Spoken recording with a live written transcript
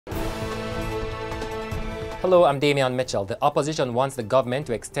Hello, I'm Damian Mitchell. The opposition wants the government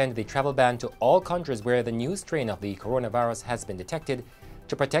to extend the travel ban to all countries where the new strain of the coronavirus has been detected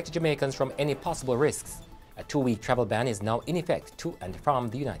to protect Jamaicans from any possible risks. A 2-week travel ban is now in effect to and from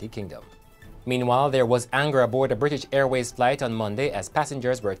the United Kingdom. Meanwhile, there was anger aboard a British Airways flight on Monday as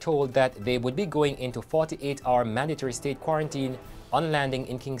passengers were told that they would be going into 48-hour mandatory state quarantine on landing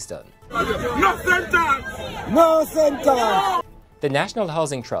in Kingston. No sentence! No sentence! The National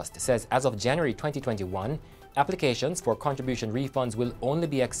Housing Trust says as of January 2021, applications for contribution refunds will only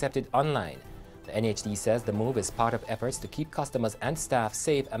be accepted online. The NHT says the move is part of efforts to keep customers and staff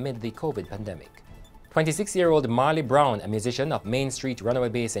safe amid the COVID pandemic. 26-year-old Marley Brown, a musician of Main Street, Runaway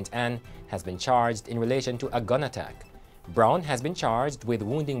Bay, St. Anne, has been charged in relation to a gun attack. Brown has been charged with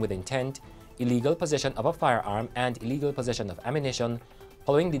wounding with intent, illegal possession of a firearm, and illegal possession of ammunition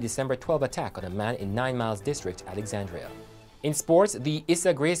following the December 12 attack on a man in 9 Miles District, Alexandria. In sports, the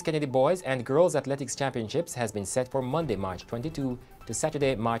ISSA GraceKennedy Boys and Girls Athletics Championships has been set for Monday, March 22 to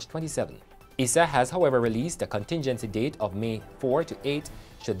Saturday, March 27. ISSA has, however, released a contingency date of May 4 to 8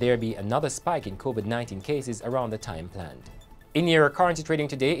 should there be another spike in COVID-19 cases around the time planned. In euro currency trading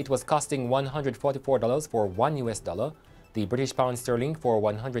today, it was costing $144 for $1 the British pound sterling for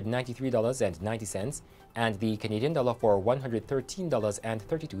 $193.90, and the Canadian dollar for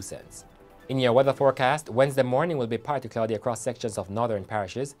 $113.32. In your weather forecast, Wednesday morning will be partly cloudy across sections of northern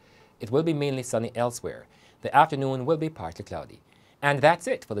parishes. It will be mainly sunny elsewhere. The afternoon will be partly cloudy. And that's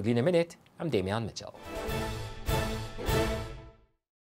it for the Gleaner Minute. I'm Damian Mitchell.